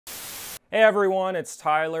Hey everyone, it's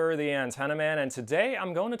Tyler, the Antenna Man, and today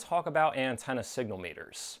I'm going to talk about antenna signal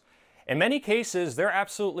meters. In many cases, they're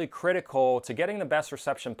absolutely critical to getting the best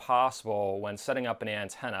reception possible when setting up an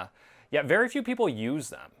antenna, yet very few people use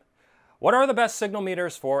them. What are the best signal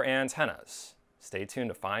meters for antennas? Stay tuned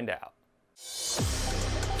to find out.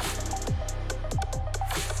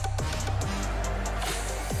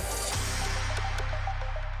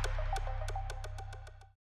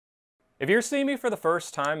 If you're seeing me for the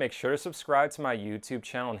first time, make sure to subscribe to my YouTube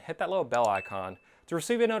channel and hit that little bell icon to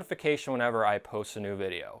receive a notification whenever I post a new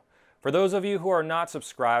video. For those of you who are not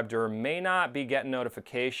subscribed or may not be getting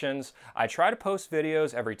notifications, I try to post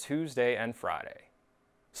videos every Tuesday and Friday.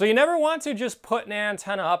 So you never want to just put an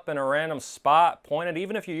antenna up in a random spot, point it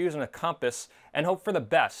even if you're using a compass, and hope for the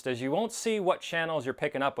best, as you won't see what channels you're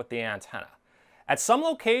picking up with the antenna. At some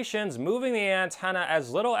locations, moving the antenna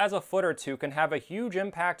as little as a foot or two can have a huge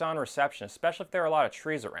impact on reception, especially if there are a lot of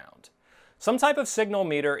trees around. Some type of signal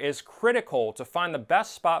meter is critical to find the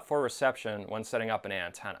best spot for reception when setting up an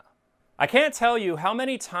antenna. I can't tell you how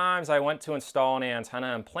many times I went to install an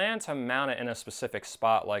antenna and planned to mount it in a specific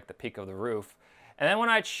spot like the peak of the roof, and then when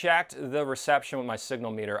I checked the reception with my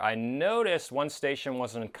signal meter, I noticed one station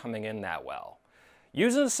wasn't coming in that well.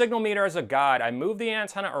 Using the signal meter as a guide, I moved the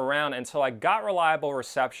antenna around until I got reliable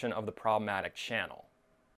reception of the problematic channel.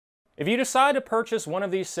 If you decide to purchase one of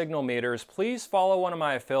these signal meters, please follow one of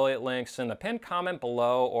my affiliate links in the pinned comment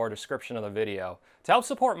below or description of the video to help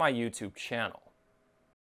support my YouTube channel.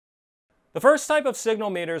 The first type of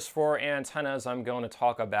signal meters for antennas I'm going to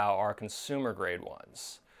talk about are consumer grade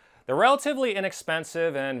ones. They're relatively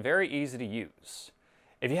inexpensive and very easy to use.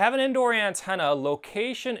 If you have an indoor antenna,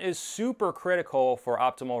 location is super critical for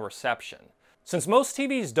optimal reception. Since most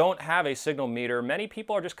TVs don't have a signal meter, many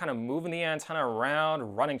people are just kind of moving the antenna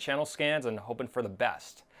around, running channel scans, and hoping for the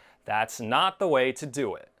best. That's not the way to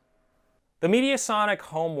do it. The Mediasonic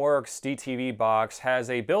Homeworx DTV box has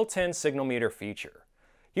a built-in signal meter feature.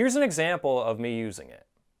 Here's an example of me using it.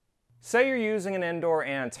 Say you're using an indoor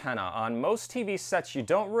antenna. On most TV sets, you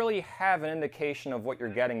don't really have an indication of what you're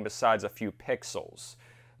getting besides a few pixels.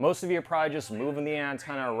 Most of you are probably just moving the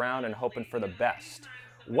antenna around and hoping for the best.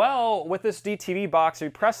 Well, with this DTV box, if you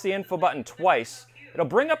press the info button twice, it'll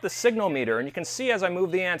bring up the signal meter, and you can see as I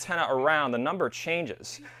move the antenna around, the number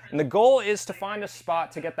changes. And the goal is to find a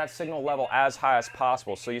spot to get that signal level as high as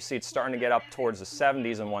possible. So you see it's starting to get up towards the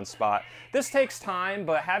 70s in one spot. This takes time,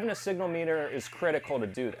 but having a signal meter is critical to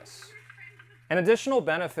do this. An additional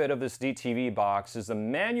benefit of this DTV box is the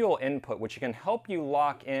manual input, which can help you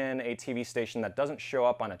lock in a TV station that doesn't show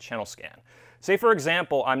up on a channel scan. Say for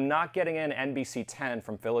example, I'm not getting in NBC 10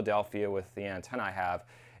 from Philadelphia with the antenna I have.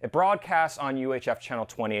 It broadcasts on UHF channel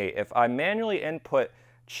 28. If I manually input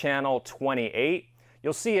channel 28,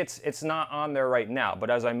 you'll see it's not on there right now. But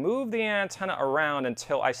as I move the antenna around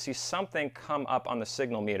until I see something come up on the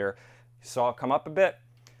signal meter, you saw it come up a bit?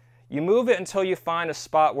 You move it until you find a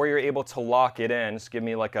spot where you're able to lock it in. Just give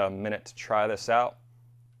me like a minute to try this out.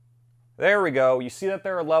 There we go. You see that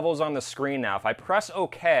there are levels on the screen now. If I press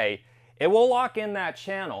OK, it will lock in that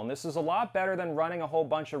channel. And this is a lot better than running a whole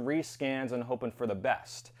bunch of rescans and hoping for the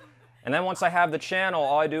best. And then once I have the channel,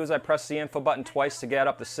 all I do is I press the info button twice to get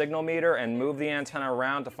up the signal meter and move the antenna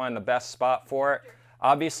around to find the best spot for it.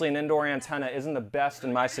 Obviously, an indoor antenna isn't the best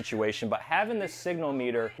in my situation, but having this signal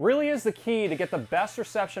meter really is the key to get the best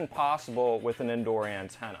reception possible with an indoor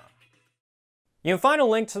antenna. You can find a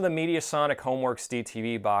link to the Mediasonic Homeworx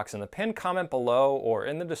DTV box in the pinned comment below or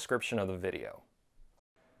in the description of the video.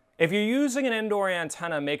 If you're using an indoor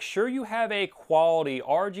antenna, make sure you have a quality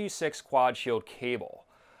RG6 quad shield cable.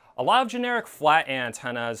 A lot of generic flat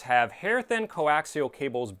antennas have hair-thin coaxial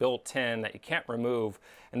cables built in that you can't remove,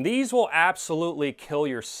 and these will absolutely kill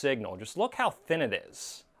your signal. Just look how thin it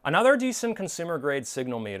is. Another decent consumer-grade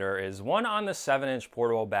signal meter is one on the 7-inch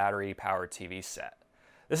portable battery-powered TV set.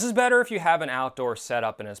 This is better if you have an outdoor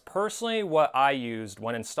setup and is personally what I used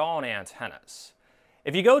when installing antennas.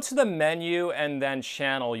 If you go to the menu and then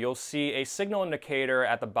channel, you'll see a signal indicator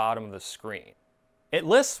at the bottom of the screen. It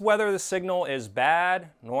lists whether the signal is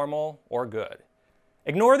bad, normal, or good.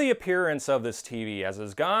 Ignore the appearance of this TV, as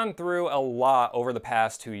it's gone through a lot over the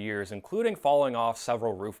past 2 years, including falling off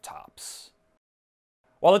several rooftops.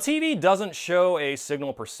 While the TV doesn't show a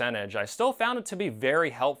signal percentage, I still found it to be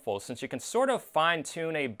very helpful since you can sort of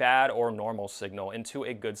fine-tune a bad or normal signal into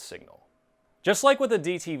a good signal. Just like with the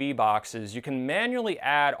DTV boxes, you can manually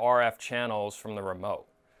add RF channels from the remote.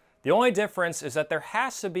 The only difference is that there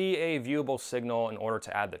has to be a viewable signal in order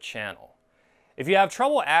to add the channel. If you have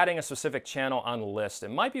trouble adding a specific channel on the list, it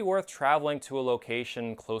might be worth traveling to a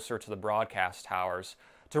location closer to the broadcast towers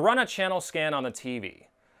to run a channel scan on the TV.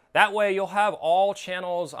 That way you'll have all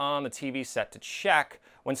channels on the TV set to check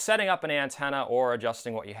when setting up an antenna or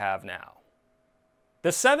adjusting what you have now. The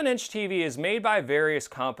 7-inch TV is made by various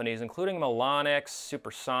companies including Mediasonic,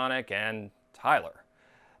 Supersonic, and Tyler.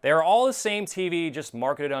 They are all the same TV, just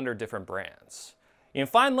marketed under different brands. You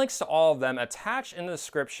can find links to all of them attached in the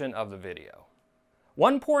description of the video.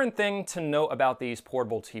 One important thing to note about these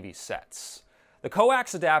portable TV sets: the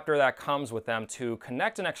coax adapter that comes with them to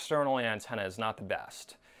connect an external antenna is not the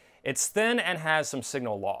best. It's thin and has some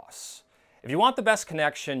signal loss. If you want the best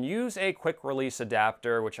connection, use a quick release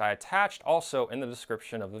adapter, which I attached also in the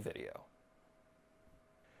description of the video.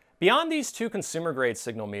 Beyond these two consumer grade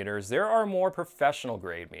signal meters, there are more professional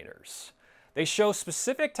grade meters. They show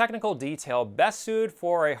specific technical detail best suited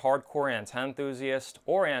for a hardcore antenna enthusiast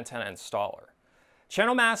or antenna installer.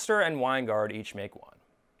 Channel Master and Winegard each make one.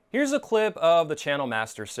 Here's a clip of the Channel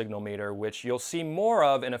Master signal meter, which you'll see more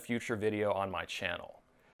of in a future video on my channel.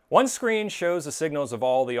 One screen shows the signals of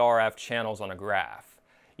all the RF channels on a graph.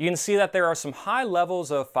 You can see that there are some high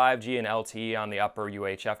levels of 5G and LTE on the upper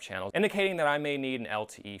UHF channels, indicating that I may need an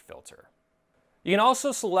LTE filter. You can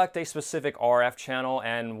also select a specific RF channel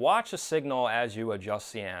and watch the signal as you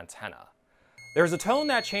adjust the antenna. There's a tone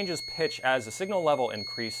that changes pitch as the signal level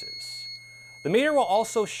increases. The meter will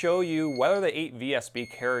also show you whether the 8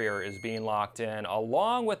 VSB carrier is being locked in,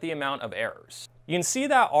 along with the amount of errors. You can see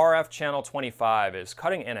that RF channel 25 is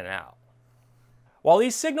cutting in and out. While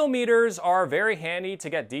these signal meters are very handy to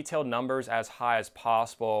get detailed numbers as high as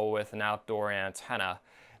possible with an outdoor antenna,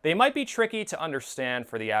 they might be tricky to understand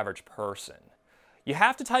for the average person. You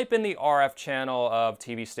have to type in the RF channel of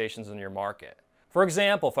TV stations in your market. For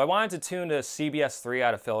example, if I wanted to tune to CBS 3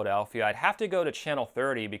 out of Philadelphia, I'd have to go to channel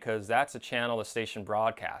 30 because that's the channel the station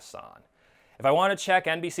broadcasts on. If I want to check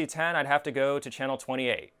NBC 10, I'd have to go to channel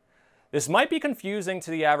 28. This might be confusing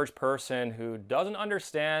to the average person who doesn't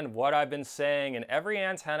understand what I've been saying in every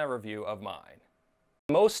antenna review of mine.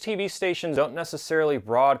 Most TV stations don't necessarily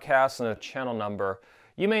broadcast on a channel number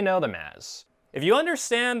you may know them as. If you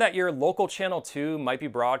understand that your local channel 2 might be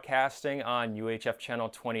broadcasting on UHF channel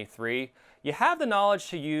 23, you have the knowledge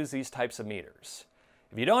to use these types of meters.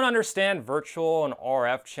 If you don't understand virtual and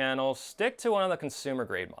RF channels, stick to one of the consumer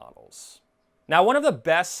grade models. Now, one of the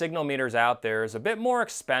best signal meters out there is a bit more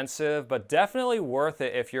expensive, but definitely worth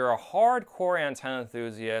it if you're a hardcore antenna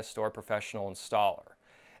enthusiast or professional installer.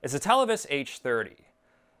 It's the Televis H30.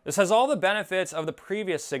 This has all the benefits of the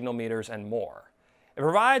previous signal meters and more. It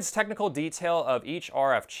provides technical detail of each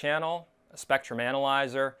RF channel, a spectrum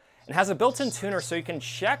analyzer, and has a built-in tuner so you can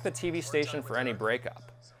check the TV station for any breakup.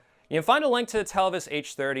 You can find a link to the Televis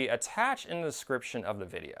H30 attached in the description of the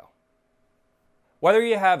video. Whether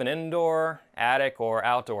you have an indoor, attic, or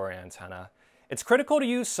outdoor antenna, it's critical to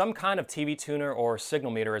use some kind of TV tuner or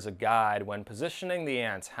signal meter as a guide when positioning the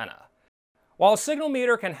antenna. While a signal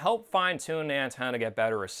meter can help fine-tune the antenna to get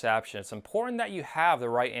better reception, it's important that you have the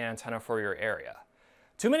right antenna for your area.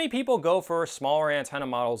 Too many people go for smaller antenna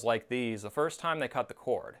models like these the first time they cut the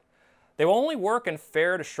cord. They will only work in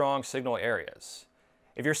fair to strong signal areas.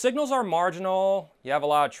 If your signals are marginal, you have a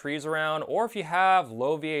lot of trees around, or if you have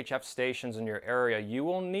low VHF stations in your area, you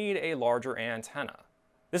will need a larger antenna.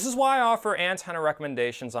 This is why I offer antenna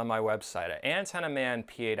recommendations on my website at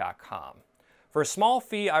antennamanpa.com. For a small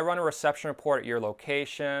fee, I run a reception report at your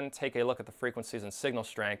location, take a look at the frequencies and signal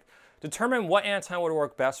strength, determine what antenna would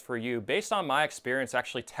work best for you based on my experience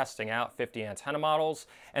actually testing out 50 antenna models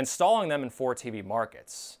and installing them in 4 TV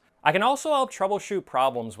markets. I can also help troubleshoot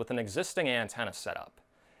problems with an existing antenna setup.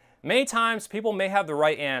 Many times, people may have the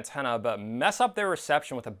right antenna but mess up their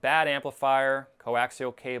reception with a bad amplifier,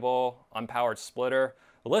 coaxial cable, unpowered splitter.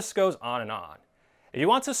 The list goes on and on. If you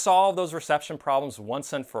want to solve those reception problems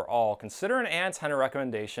once and for all, consider an antenna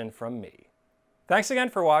recommendation from me. Thanks again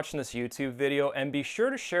for watching this YouTube video, and be sure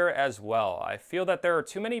to share it as well. I feel that there are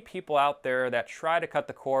too many people out there that try to cut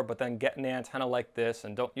the cord but then get an antenna like this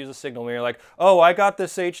and don't use a signal meter like, oh, I got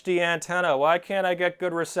this HD antenna, why can't I get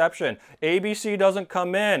good reception? ABC doesn't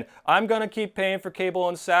come in, I'm gonna keep paying for cable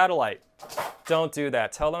and satellite. Don't do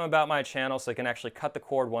that. Tell them about my channel so they can actually cut the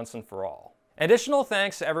cord once and for all. Additional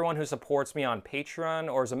thanks to everyone who supports me on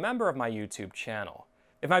Patreon or is a member of my YouTube channel.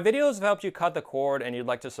 If my videos have helped you cut the cord and you'd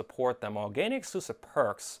like to support them while gaining exclusive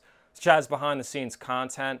perks, such as behind-the-scenes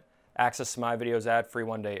content, access to my videos ad-free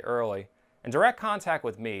 1 day early, and direct contact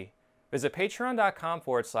with me, visit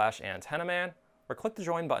patreon.com/antennaman or click the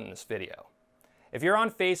join button in this video. If you're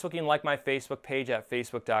on Facebook, you can like my Facebook page at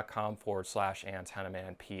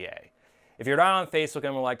facebook.com/antennamanpa. If you're not on Facebook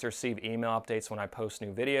and would like to receive email updates when I post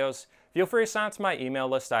new videos, feel free to sign up to my email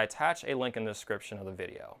list. I attach a link in the description of the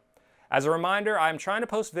video. As a reminder, I'm trying to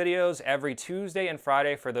post videos every Tuesday and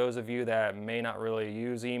Friday for those of you that may not really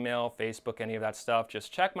use email, Facebook, any of that stuff.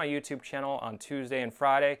 Just check my YouTube channel on Tuesday and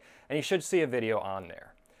Friday, and you should see a video on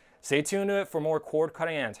there. Stay tuned to it for more cord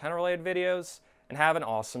cutting and antenna related videos, and have an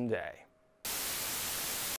awesome day.